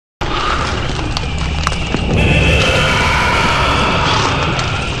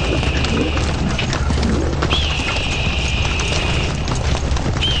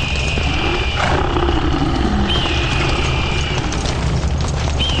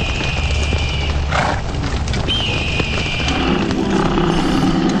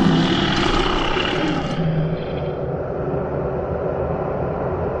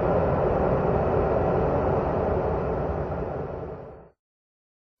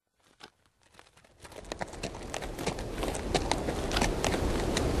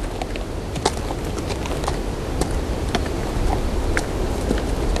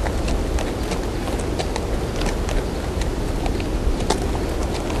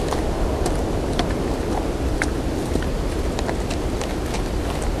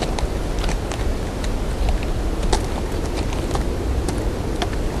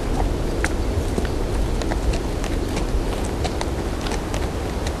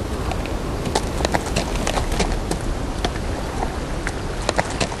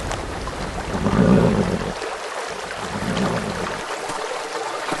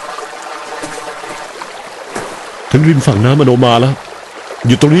นริมฝั่งน้ำมโนมาแล้วอ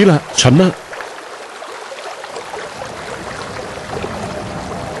ยู่ตรงนี้แหละฉันนะ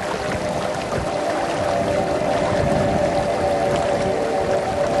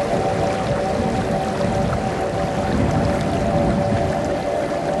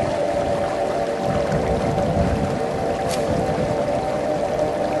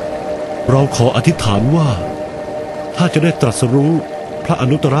เราขออธิษฐานว่าถ้าจะได้ตรัสรู้พระอ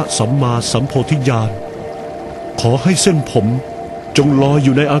นุตตรสัมมาสัมโพธิญาณขอให้เส้นผมจงลอยอ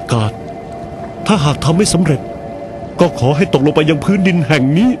ยู่ในอากาศถ้าหากทำไม่สำเร็จก็ขอให้ตกลงไปยังพื้นดินแห่ง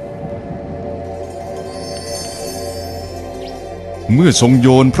นี้เมื่อทรงโย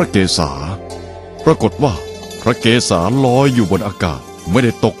นพระเกศาปรากฏว่าพระเกศาลอยอยู่บนอากาศไม่ไ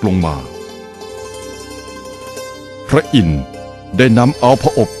ด้ตกลงมาพระอินทร์ได้นำเอาพร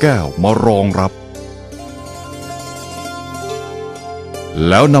ะอบแก้วมารองรับ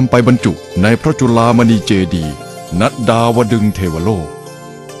แล้วนำไปบรรจุในพระจุฬามณีเจดีย์ณดาวดึงส์เทวโลก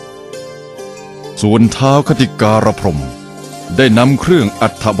ส่วนท้าวคติการพรหมได้นำเครื่องอั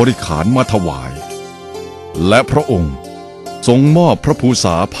ฐบริขารมาถวายและพระองค์ทรงมอบพระภูษ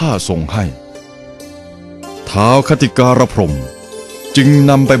าผ้าทรงให้ท้าวคติการพรหมจึง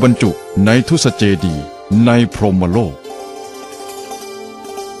นำไปบรรจุในทุสเจดีย์ในพรหมโลก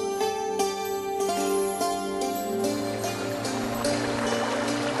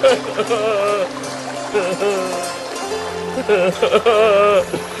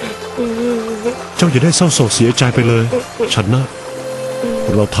เจ้าอย่าได้เศร้าโศกเสียใจไปเลยฉันนะ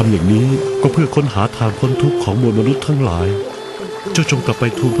เราทำอย่างนี้ก็เพื่อค้นหาทางพ้นทุกข์ของมวลมนุษย์ทั้งหลายเจ้าจงกลับไป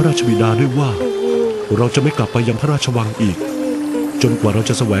ทูลพระราชบิดาด้วยว่าเราจะไม่กลับไปยังพระราชวังอีกจนกว่าเรา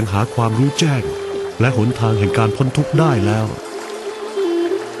จะแสวงหาความรู้แจ้งและหนทางแห่งการพ้นทุกข์ได้แล้ว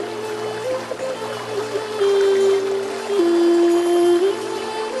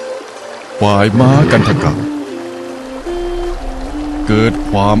ฝ่ายม้ากันทกะเกิด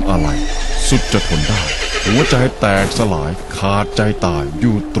ความอาลัยสุดจะทนได้หัวใจแตกสลายขาดใจตายอ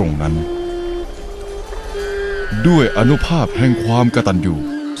ยู่ตรงนั้นด้วยอานุภาพแห่งความกตัญญู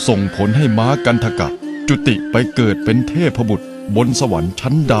ส่งผลให้ม้ากันทกะจุติไปเกิดเป็นเทพบุตรบนสวรรค์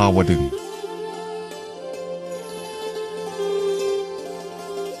ชั้นดาวดึงส์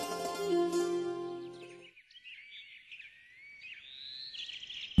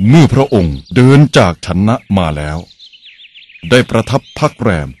เมื่อพระองค์เดินจากชนะมาแล้วได้ประทับพักแร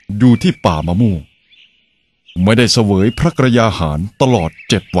มอยู่ที่ป่ามะม่วงไม่ได้เสวยพระกยาหารตลอด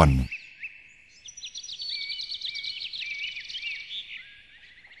7 วัน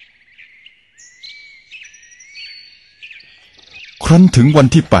ครั้นถึงวัน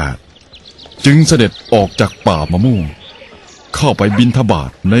ที่8จึงเสด็จออกจากป่ามะม่วงเข้าไปบิณฑบา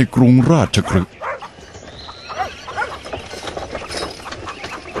ตในกรุงราชคฤห์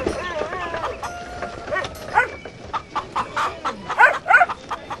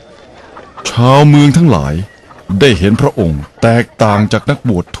ชาวเมืองทั้งหลายได้เห็นพระองค์แตกต่างจากนัก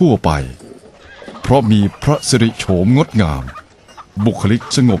บวชทั่วไปเพราะมีพระสิริโฉมงดงามบุคลิก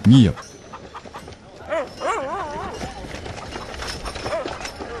สงบเงียบ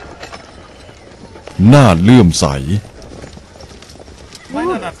หน้าเลื่อมใส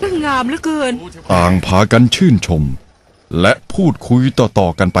ช่างงามเหลือเกินต่างพากันชื่นชมและพูดคุยต่อ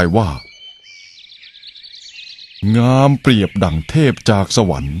ๆกันไปว่างามเปรียบดั่งเทพจากส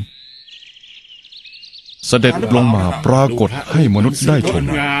วรรค์เสด็จลงมาปรากฏให้มนุษย์ได้ชม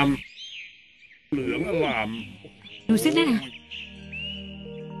เหลืองอลามดูสินั่นนะ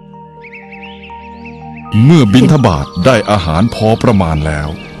เมื่อบิณฑบาตได้อาหารพอประมาณแล้ว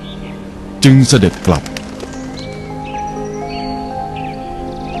จึงเสด็จกลับ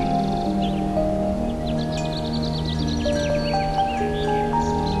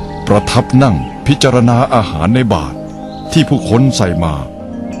ประทับนั่งพิจารณาอาหารในบาตรที่ผู้คนใส่มา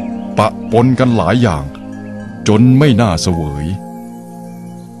ปะปนกันหลายอย่างจนไม่น่าเสวย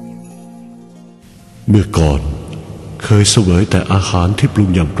เมื่อก่อนเคยเสวยแต่อาหารที่ปรุง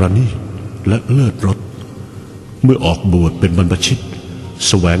อย่างประณีตและเลิศรสเมื่อออกบวชเป็นบรรพชิตแ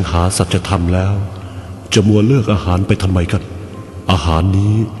สวงหาสัจธรรมแล้วจะมัวเลือกอาหารไปทำไมกันอาหาร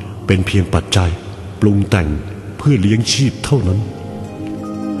นี้เป็นเพียงปัจจัยปรุงแต่งเพื่อเลี้ยงชีพเท่านั้น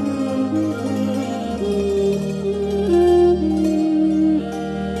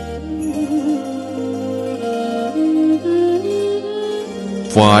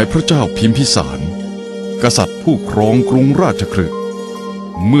ฝ่ายพระเจ้าพิมพิสารกษัตริย์ผู้ครองกรุงราชคฤห์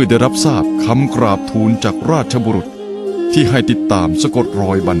เมื่อได้รับทราบคำกราบทูลจากราชบุรุษที่ให้ติดตามสะกดร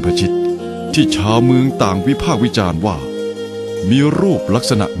อยบรรพชิตที่ชาวเมืองต่างวิพากษ์วิจารณ์ว่ามีรูปลัก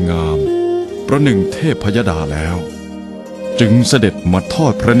ษณะงามประหนึ่งเทพพยดาแล้วจึงเสด็จมาทอ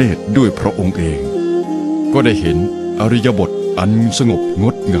ดพระเนตรด้วยพระองค์เอง ก็ได้เห็นอริยบทอันสงบง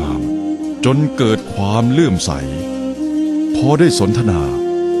ดงามจนเกิดความเลื่อมใสพอได้สนทนา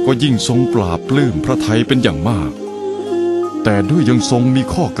ก็ยิ่งทรงปราบปลื้มพระทัยเป็นอย่างมากแต่ด้วยยังทรงมี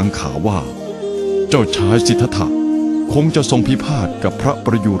ข้อกังขาว่าเจ้าชายสิทธัตถะคงจะทรงพิพาทกับพระป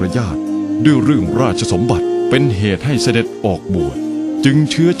ระยุรญาติด้วยเรื่องราชสมบัติเป็นเหตุให้เสด็จออกบวชจึง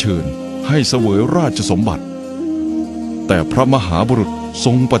เชื้อเชิญให้เสวยราชสมบัติแต่พระมหาบุรุษท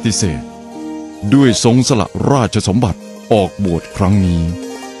รงปฏิเสธด้วยทรงสละราชสมบัติออกบวชครั้งนี้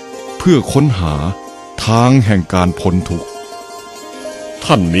เพื่อค้นหาทางแห่งการพ้นทุกข์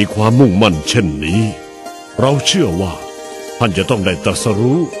ท่านมีความมุ่งมั่นเช่นนี้เราเชื่อว่าท่านจะต้องได้ตรัส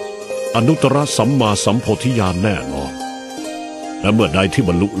รู้อนุตตรสัมมาสัมโพธิญาณแน่นอนและเมื่อใดที่บ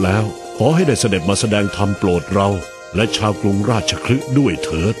รรลุแล้วขอให้ได้เสด็จมาแสดงธรรมโปรดเราและชาวกรุงราชคฤห์ด้วยเ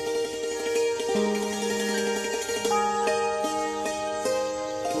ถิด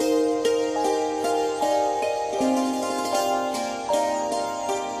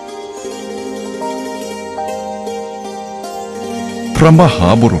พระมหา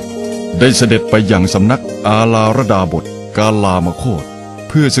บุรุษได้เสด็จไปยังสำนักอาลาระดาบทกาลามโคตเ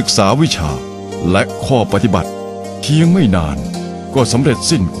พื่อศึกษาวิชาและข้อปฏิบัติเพียงไม่นานก็สำเร็จ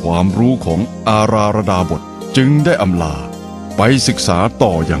สิ้นความรู้ของอาราระดาบทจึงได้อำลาไปศึกษา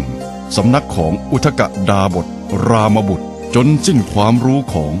ต่อยังสำนักของอุทกดาบทรามบุตรจนสิ้นความรู้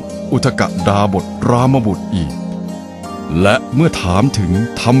ของอุทกดาบทรามบุตรอีกและเมื่อถามถึง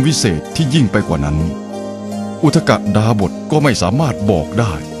ธรรมวิเศษที่ยิ่งไปกว่านั้นอุทกดาบทก็ไม่สามารถบอกไ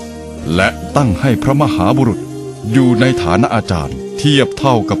ด้และตั้งให้พระมหาบุรุษอยู่ในฐานะอาจารย์เทียบเ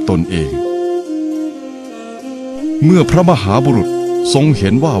ท่ากับตนเองเมื่อพระมหาบุรุษทรงเห็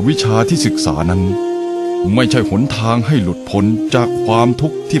นว่าวิชาที่ศึกษานั้นไม่ใช่หนทางให้หลุดพ้นจากความทุ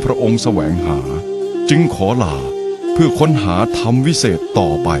กข์ที่พระองค์แสวงหาจึงขอลาเพื่อค้นหาธรรมวิเศษต่อ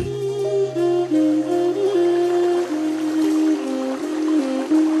ไป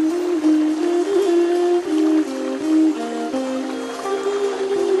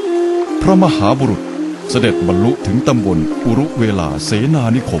พระมหาบุรุษเสด็จบรรลุถึงตำบลอุรุเวลาเสนา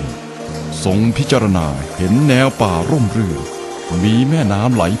นิคมทรงพิจารณาเห็นแนวป่าร่มรื่นมีแม่น้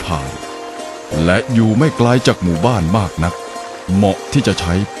ำไหลผ่านและอยู่ไม่ไกลจากหมู่บ้านมากนักเหมาะที่จะใ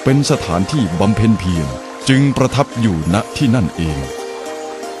ช้เป็นสถานที่บำเพ็ญเพียรจึงประทับอยู่ณที่นั่นเอง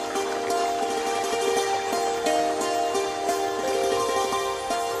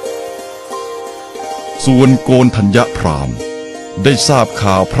ส่วนโกณฑัญญพราหมณ์ได้ทราบ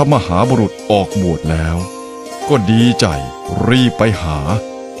ข่าวพระมหาบุรุษออกบวชแล้วก็ดีใจรีบไปหา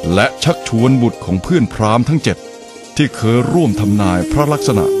และชักชวนบุตรของเพื่อนพราหมณ์ทั้ง7ที่เคยร่วมทำนายพระลักษ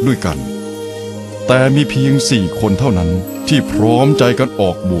ณะด้วยกันแต่มีเพียง4 คนเท่านั้นที่พร้อมใจกันอ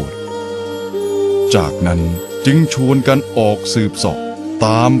อกบวชจากนั้นจึงชวนกันออกสืบเสาะต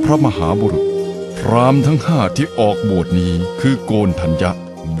ามพระมหาบุรุษพราหมณ์ทั้ง5ที่ออกบวชนี้คือโกณฑัญญะ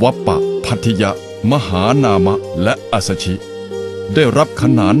วัปปะพัทธิยะมหานามะและอัสสชิได้รับข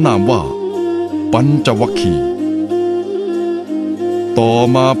นานนามว่าปัญจวัคคีย์ต่อ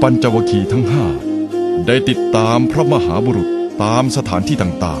มาปัญจวัคคีย์ทั้ง5ได้ติดตามพระมหาบุรุษตามสถานที่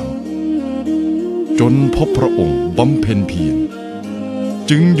ต่างๆจนพบพระองค์บำเพ็ญเพียร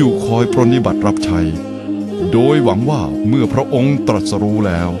จึงอยู่คอยปรนนิบัติรับใช้โดยหวังว่าเมื่อพระองค์ตรัสรู้แ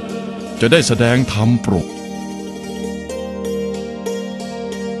ล้วจะได้แสดงธรรมโปรด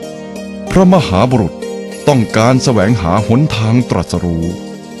พระมหาบุรุษต้องการแสวงหาหนทางตรัสรู้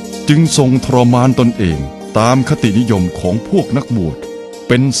จึงทรงทรมานตนเองตามคตินิยมของพวกนักบวชเ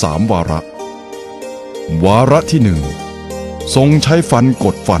ป็น3 วาระวาระที่1ทรงใช้ฟันก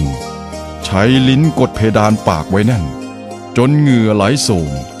ดฟันใช้ลิ้นกดเพดานปากไว้แน่นจนเหงื่อไหลโส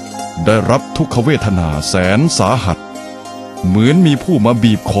มได้รับทุกขเวทนาแสนสาหัสเหมือนมีผู้มา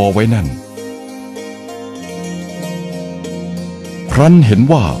บีบคอไว้แน่นครั้นเห็น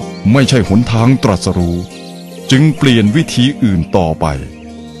ว่าไม่ใช่หนทางตรัสรู้จึงเปลี่ยนวิธีอื่นต่อไป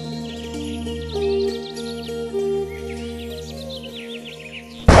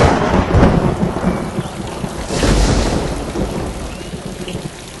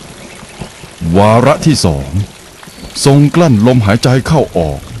วาระที่2ทรงกลั้นลมหายใจเข้าอ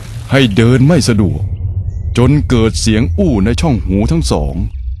อกให้เดินไม่สะดวกจนเกิดเสียงอู้ในช่องหูทั้ง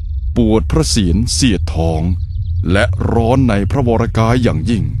2ปวดพระเศียรเสียดท้องและร้อนในพระวรกายอย่าง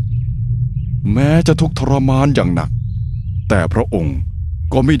ยิ่งแม้จะทุกข์ทรมานอย่างหนักแต่พระองค์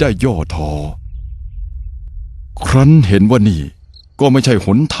ก็ไม่ได้ย่อท้อครั้นเห็นว่านี่ก็ไม่ใช่ห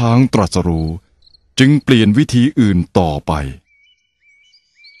นทางตรัสรู้จึงเปลี่ยนวิธีอื่นต่อไป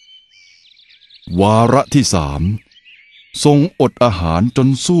วาระที่3ทรงอดอาหารจน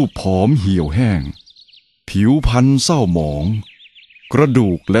สู้ผอมเหี่ยวแห้งผิวพรรณเศร้าหมองกระดู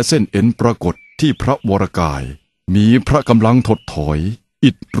กและเส้นเอ็นปรากฏ ที่พระวรกายมีพระกำลังถดถอย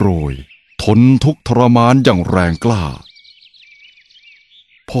อิดโรย ทนทุกข์ทรมานอย่างแรงกล้า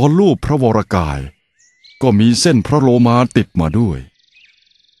พอลูบพระวรกายก็มีเส้นพระโลมาติดมาด้วย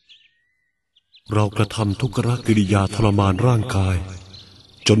เรากระทำทุกขกิริยาทรมานร่างกาย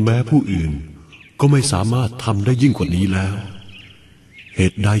จนแม้ผู้อื่นก็ไม่สามารถทำได้ยิ่งกว่านี้แล้ว เห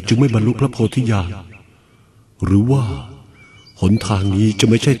ตุใดจึงไม่บรรลุพระโพธิญาณหรือว่าหนทางนี้จะ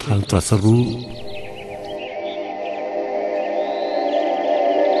ไม่ใช่ทางตรัสรู้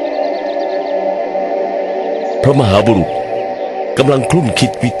พระมหาบุรุษกำลังคลุ่นคิ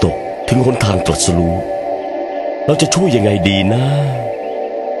ดวิตกถึงหนทางตรัสรู้เราจะช่วยยังไงดีนะ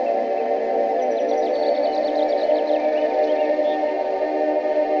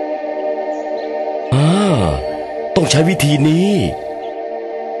ต้องใช้วิธีนี้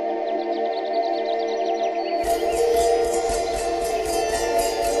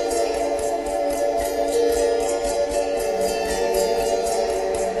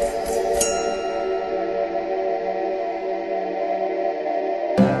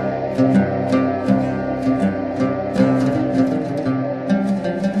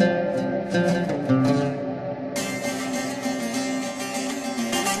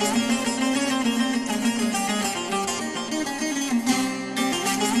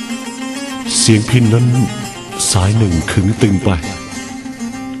เสียงพิณนั้นสายหนึ่งขึงตึงไป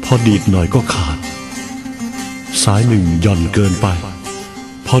พอดีดหน่อยก็ขาดสายหนึ่งหย่อนเกินไป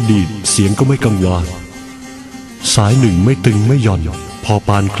พอดีดเสียงก็ไม่กังวานสายหนึ่งไม่ตึงไม่หย่อนพอป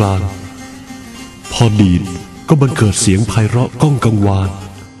านกลางพอดีดก็บังเกิดเสียงไพเราะก้องกังวาน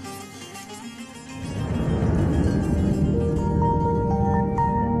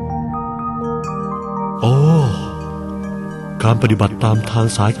โอ้การปฏิบัติตามทาง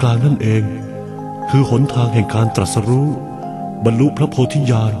สายกลางนั่นเองคือหนทางแห่งการตรัสรู้บรรลุพระโพธิ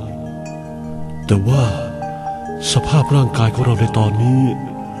ญาณแต่ว่าสภาพร่างกายของเราในตอนนี้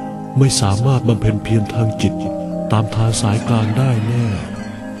ไม่สามารถบำเพ็ญเพียรทางจิตตามทางสายกลางได้แน่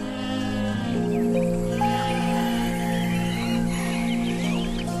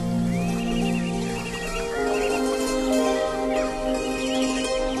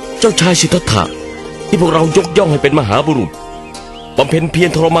เจ้าชายสิทธัตถะที่พวกเรายกย่องให้เป็นมหาบุรุษบำเพ็ญเพียร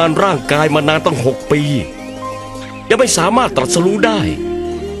ทรมานร่างกายมานานตั้ง6 ปียังไม่สามารถตรัสรู้ได้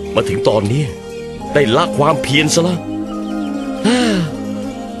มาถึงตอนนี้ได้ละความเพียรซะแล้ว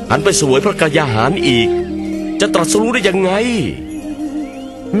หันไปสวยพระกายาหารอีกจะตรัสรู้ได้ยังไง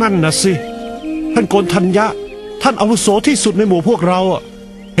นั่นนะสิท่านโกณทัญญะท่านอาวุโสที่สุดในหมู่พวกเรา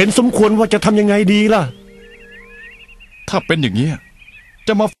เห็นสมควรว่าจะทำยังไงดีล่ะถ้าเป็นอย่างนี้จ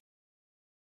ะมา